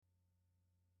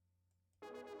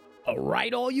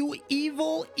Alright, all you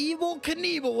evil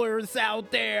Knievelers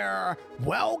out there,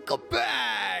 welcome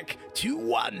back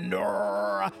to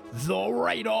Under the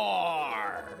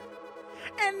Radar.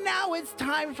 And now it's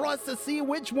time for us to see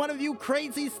which one of you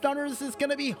crazy stunners is going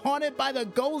to be haunted by the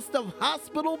ghost of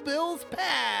hospital bills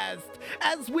past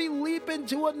as we leap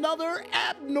into another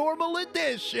abnormal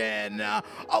edition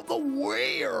of the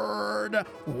weird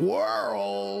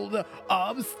world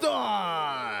of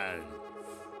stunts.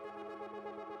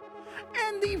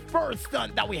 And the first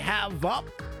stunt that we have up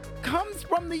comes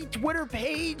from the Twitter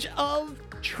page of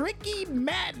Tricky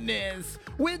Madness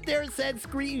with their said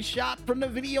screenshot from the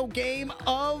video game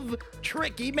of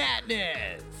Tricky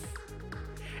Madness.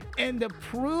 And to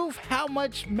prove how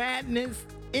much madness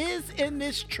is in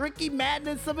this tricky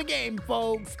madness of a game,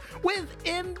 folks,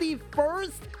 within the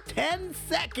first 10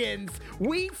 seconds,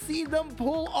 we see them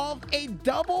pull off a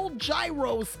double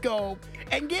gyroscope.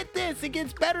 And get this, it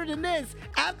gets better than this.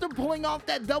 After pulling off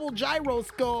that double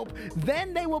gyroscope,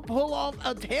 then they will pull off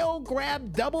a tail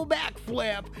grab double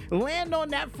backflip, land on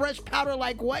that fresh powder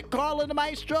like what, Carla the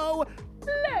Maestro?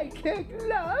 Like a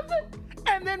glove.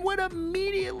 And then would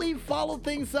immediately follow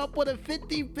things up with a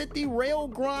 50-50 rail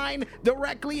grind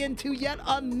directly into yet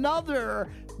another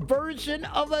version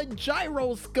of a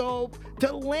gyroscope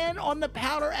to land on the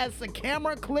powder as the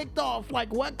camera clicked off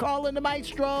like what, Carla the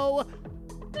Maestro?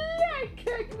 Like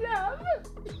a glove.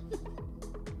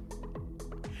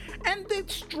 And the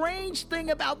strange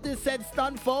thing about this said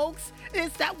stunt, folks,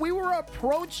 is that we were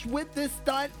approached with this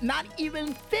stunt not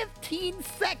even 15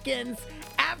 seconds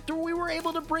after we were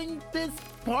able to bring this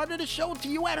part of the show to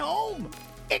you at home.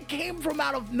 It came from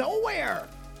out of nowhere.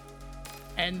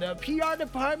 And the PR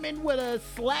department with a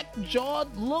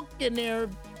slack-jawed look in there,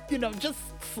 just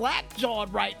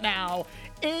slack-jawed right now,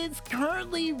 is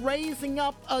currently raising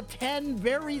up a 10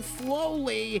 very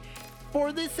slowly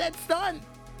for this said stunt.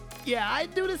 Yeah, I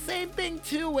do the same thing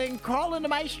too, and Carl and the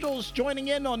Maestro's joining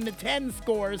in on the 10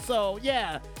 score, so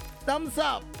yeah, thumbs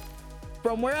up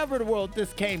from wherever the world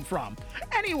this came from.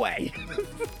 Anyway,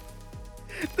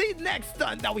 the next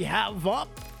stunt that we have up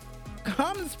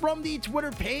comes from the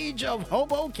Twitter page of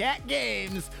Hobo Cat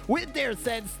Games with their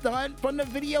said stunt from the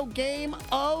video game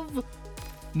of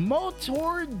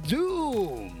Motor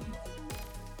Doom.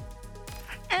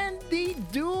 And the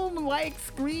Doom-like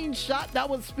screenshot that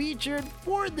was featured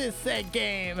for this said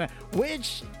game,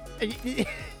 which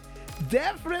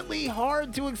definitely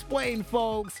hard to explain,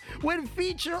 folks, would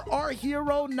feature our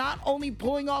hero not only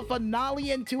pulling off a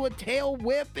nollie into a tail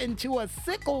whip into a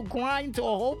sickle grind to a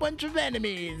whole bunch of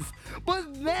enemies, but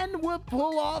then would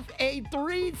pull off a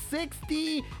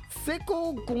 360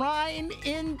 sickle grind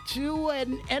into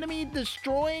an enemy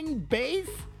destroying base.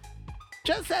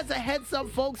 Just as a heads up,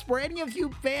 folks, for any of you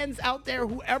fans out there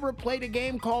who ever played a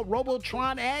game called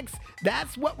Robotron X,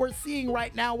 that's what we're seeing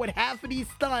right now with half of these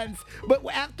stunts. But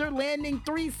after landing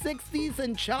 360s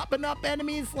and chopping up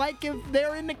enemies like if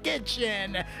they're in the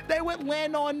kitchen, they would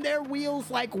land on their wheels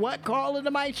like what, Carla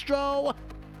the Maestro?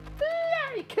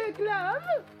 Like a glove.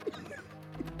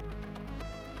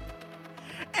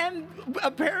 And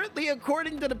apparently,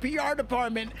 according to the PR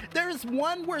department, there's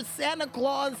one where Santa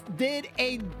Claus did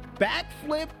a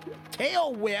backflip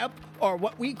tail whip, or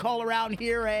what we call around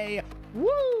here a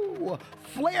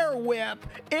flare whip,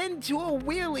 into a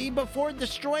wheelie before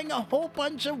destroying a whole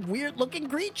bunch of weird-looking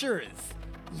creatures.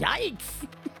 Yikes!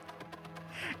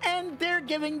 And they're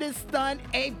giving this stunt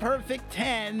a perfect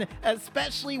 10,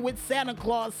 especially with Santa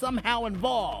Claus somehow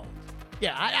involved.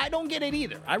 Yeah, I don't get it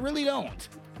either. I really don't.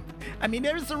 I mean,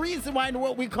 there's a reason why in the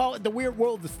world we call it the weird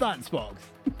world of stunts, folks.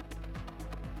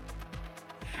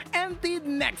 And the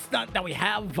next stunt that we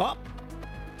have up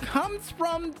comes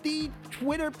from the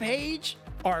Twitter page,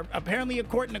 or apparently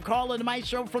according to Carla the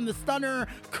Maestro, from the stunner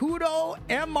Kudo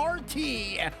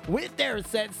MRT with their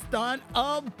said stunt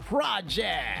of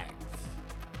Projects.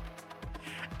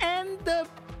 And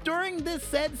during this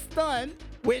said stunt,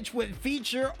 which would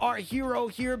feature our hero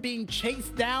here being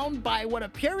chased down by what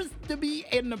appears to be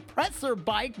an oppressor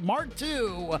bike Mark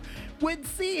II, would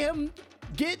see him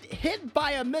get hit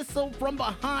by a missile from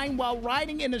behind while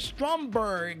riding in a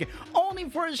Stromberg, only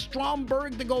for his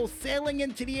Stromberg to go sailing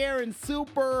into the air in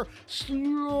super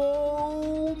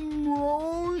slow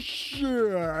motion.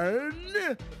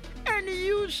 And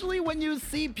usually when you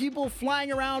see people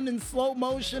flying around in slow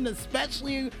motion,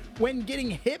 especially when getting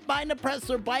hit by an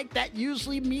oppressor bike, that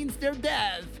usually means their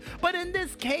death. But in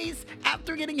this case,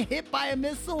 after getting hit by a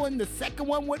missile and the second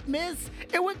one would miss,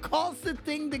 it would cause the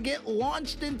thing to get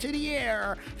launched into the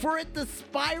air, for it to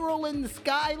spiral in the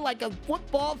sky like a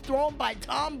football thrown by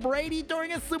Tom Brady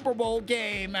during a Super Bowl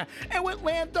game, and would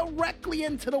land directly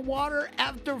into the water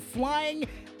after flying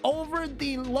over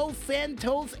the Los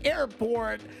Santos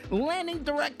airport, landing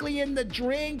directly in the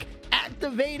drink,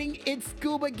 activating its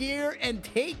scuba gear, and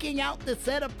taking out the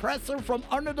said oppressor from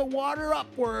under the water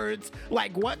upwards.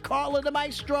 Like what, Carla the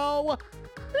Maestro?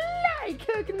 Like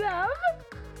a glove.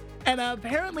 And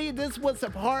apparently this was a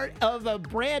part of a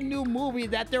brand new movie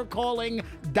that they're calling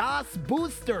Das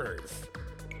Boosters.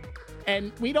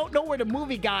 And we don't know where the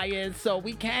movie guy is, so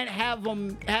we can't have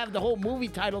him have the whole movie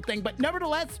title thing. But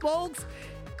nevertheless, folks,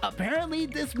 apparently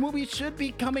this movie should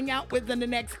be coming out within the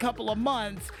next couple of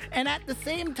months. And at the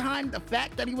same time, the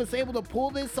fact that he was able to pull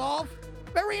this off,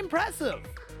 very impressive.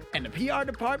 And the PR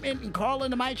department and Carl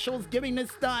and the Mike Show is giving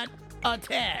this stunt a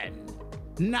 10.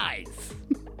 Nice.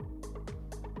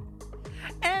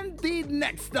 And the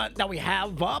next stunt that we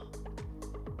have up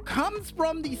comes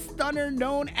from the stunner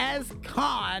known as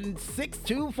Pt.4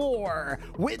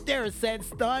 with their said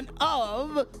stunt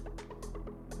of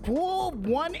Pool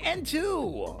 1 and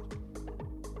 2.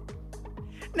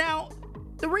 Now,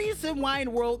 the reason why in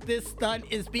the world this stunt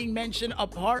is being mentioned a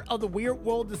part of the weird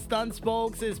world of stunts,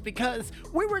 folks, is because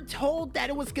we were told that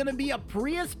it was going to be a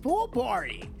Prius pool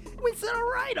party. We said,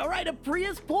 all right, a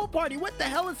Prius pool party. What the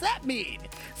hell does that mean?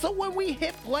 So when we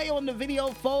hit play on the video,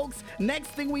 folks, next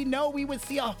thing we know, we would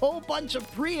see a whole bunch of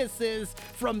Priuses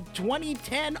from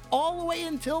 2010 all the way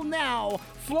until now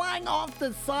flying off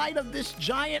the side of this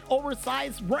giant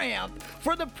oversized ramp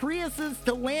for the Priuses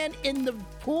to land in the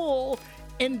pool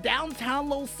in downtown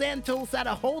Los Santos at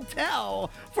a hotel,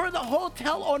 for the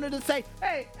hotel owner to say,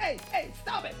 hey,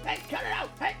 stop it, hey, cut it out,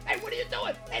 hey, what are you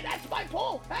doing, hey, that's my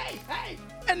pool, hey.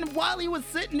 And while he was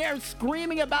sitting there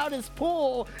screaming about his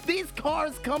pool, these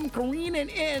cars come careening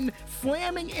in,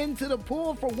 slamming into the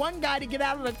pool for one guy to get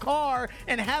out of the car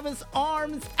and have his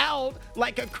arms out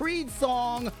like a Creed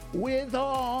song, with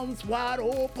arms wide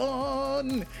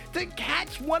open, to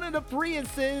catch one of the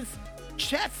Priuses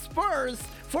chest first,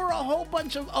 for a whole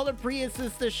bunch of other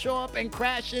Priuses to show up and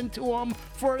crash into them,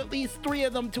 for at least 3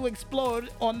 of them to explode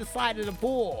on the side of the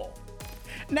pool.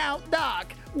 Now,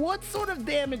 Doc, what sort of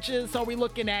damages are we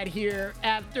looking at here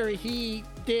after he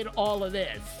did all of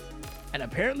this? And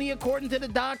apparently, according to the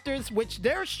doctors, which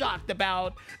they're shocked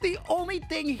about, the only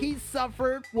thing he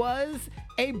suffered was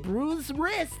a bruised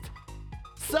wrist.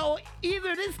 So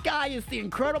either this guy is the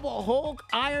Incredible Hulk,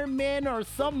 Iron Man, or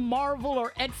some Marvel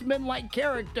or X-Men like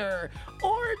character,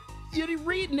 or you're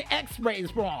reading the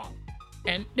X-rays wrong.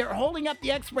 And they're holding up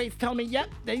the X-rays telling me, yep,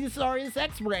 these are his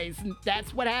X-rays, and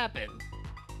that's what happened.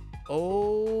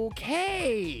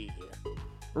 Okay.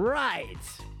 Right.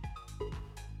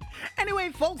 Anyway,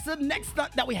 folks, the next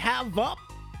stunt that we have up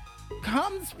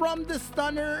comes from the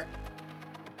stunner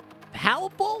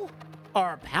Palpable?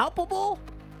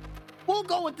 We'll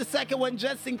go with the second one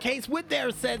just in case, with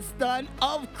their said stunt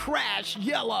of Crash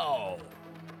Yellow.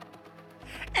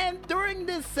 And during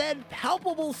this said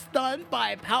palpable stunt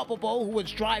by Palpable, who was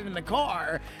driving the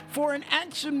car, for an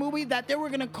action movie that they were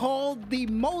going to call The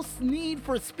Most Need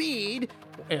for Speed,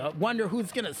 wonder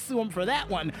who's going to sue him for that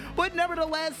one, but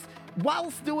nevertheless,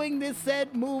 whilst doing this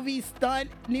said movie stunt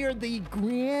near the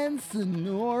Grand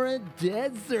Sonora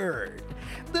Desert,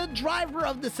 the driver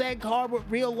of the said car would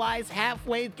realize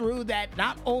halfway through that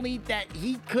not only that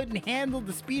he couldn't handle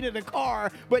the speed of the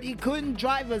car, but he couldn't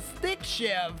drive a stick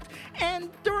shift, and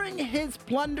during his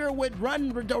plunder would run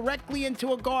directly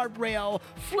into a guardrail,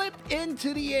 flip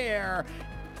into the air,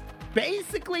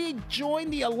 basically join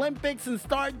the Olympics and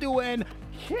start doing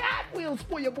cartwheels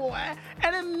for you, boy,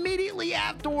 and immediately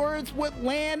afterwards would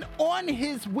land on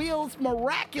his wheels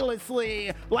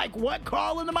miraculously. Like what,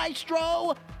 Carl and the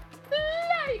Maestro?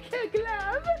 Like a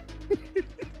glove.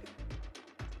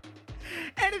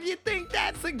 And if you think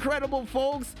that's incredible,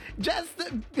 folks, just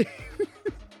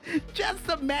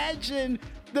imagine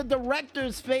the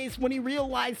director's face when he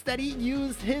realized that he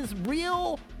used his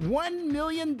real $1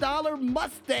 million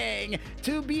Mustang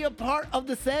to be a part of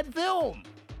the said film.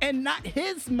 And not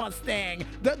his Mustang,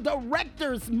 the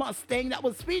director's Mustang that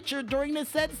was featured during the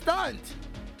said stunt.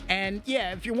 And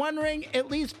yeah, if you're wondering, at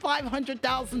least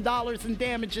 $500,000 in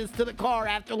damages to the car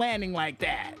after landing like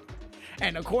that.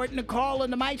 And according to Carl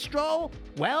and the Maestro,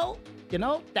 well, you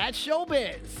know, that's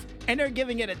showbiz. And they're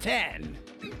giving it a 10.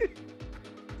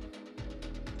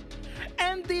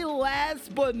 And the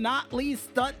last but not least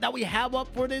stunt that we have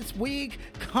up for this week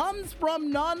comes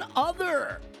from none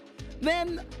other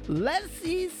than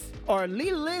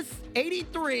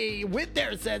Lilis83 with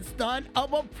their said stunt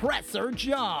of Oppressor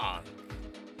Junk.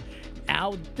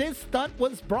 Now, this stunt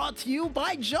was brought to you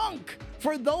by Junk.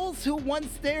 For those who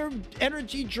wants their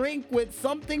energy drink with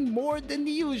something more than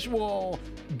the usual,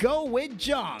 go with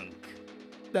Junk.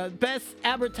 The best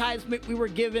advertisement we were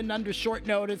given under short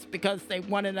notice because they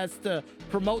wanted us to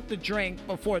promote the drink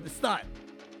before the stunt.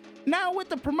 Now, with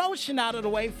the promotion out of the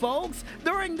way, folks,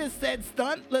 during this said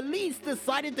stunt, Lilis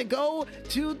decided to go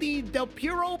to the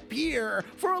Pt.4 Pier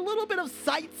for a little bit of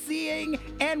sightseeing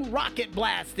and rocket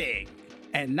blasting.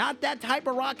 And not that type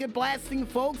of rocket blasting,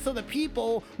 folks, of the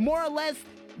people more or less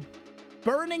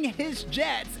burning his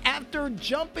jets after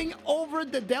jumping over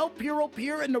the Pt.4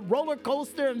 Pier in the roller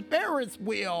coaster and Ferris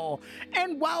wheel.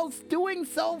 And whilst doing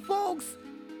so, folks,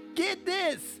 get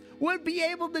this, would be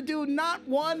able to do not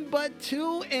one but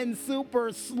two in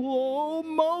super slow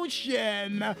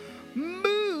motion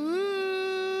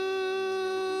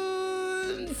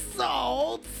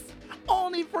moonsaults,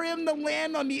 only for him to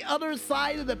land on the other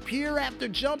side of the pier after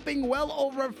jumping well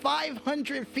over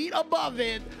 500 feet above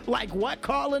it. Like what,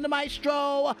 Carlin the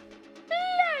Maestro? Like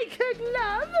a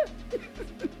glove.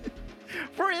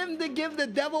 For him to give the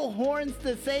devil horns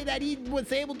to say that he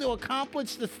was able to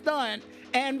accomplish the stunt,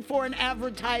 and for an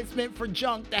advertisement for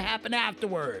Junk to happen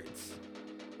afterwards.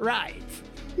 Right.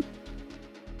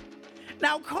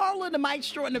 Now, Carla the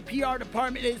Maestro in the PR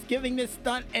department is giving this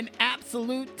stunt an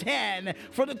absolute 10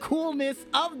 for the coolness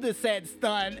of the said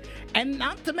stunt, and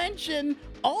not to mention,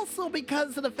 also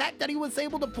because of the fact that he was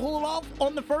able to pull it off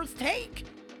on the first take.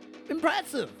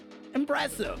 Impressive.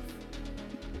 Impressive.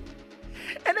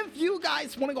 And if you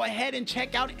guys want to go ahead and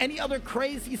check out any other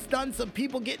crazy stunts of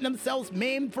people getting themselves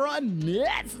maimed for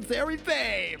unnecessary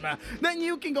fame, then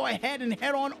you can go ahead and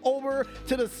head on over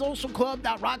to the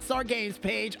socialclub.rockstargames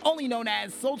page, only known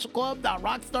as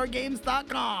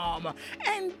socialclub.rockstargames.com,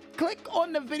 and click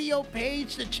on the video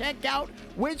page to check out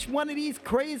which one of these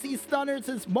crazy stunners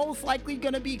is most likely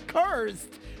going to be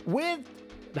cursed with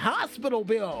hospital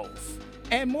bills,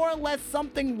 and more or less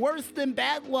something worse than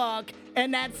bad luck,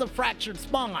 and that's a fractured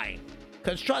spine.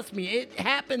 Because trust me, it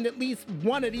happened at least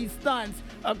one of these stunts,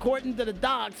 according to the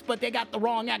docs, but they got the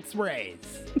wrong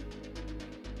x-rays.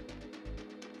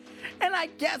 And I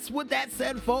guess with that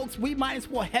said, folks, we might as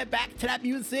well head back to that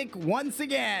music once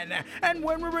again. And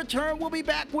when we return, we'll be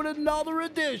back with another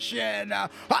edition of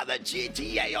the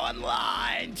GTA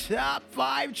Online Top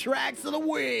 5 Tracks of the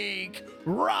Week,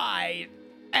 right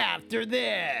after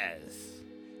this.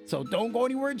 So don't go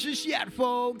anywhere just yet,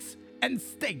 folks, and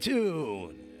stay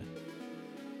tuned.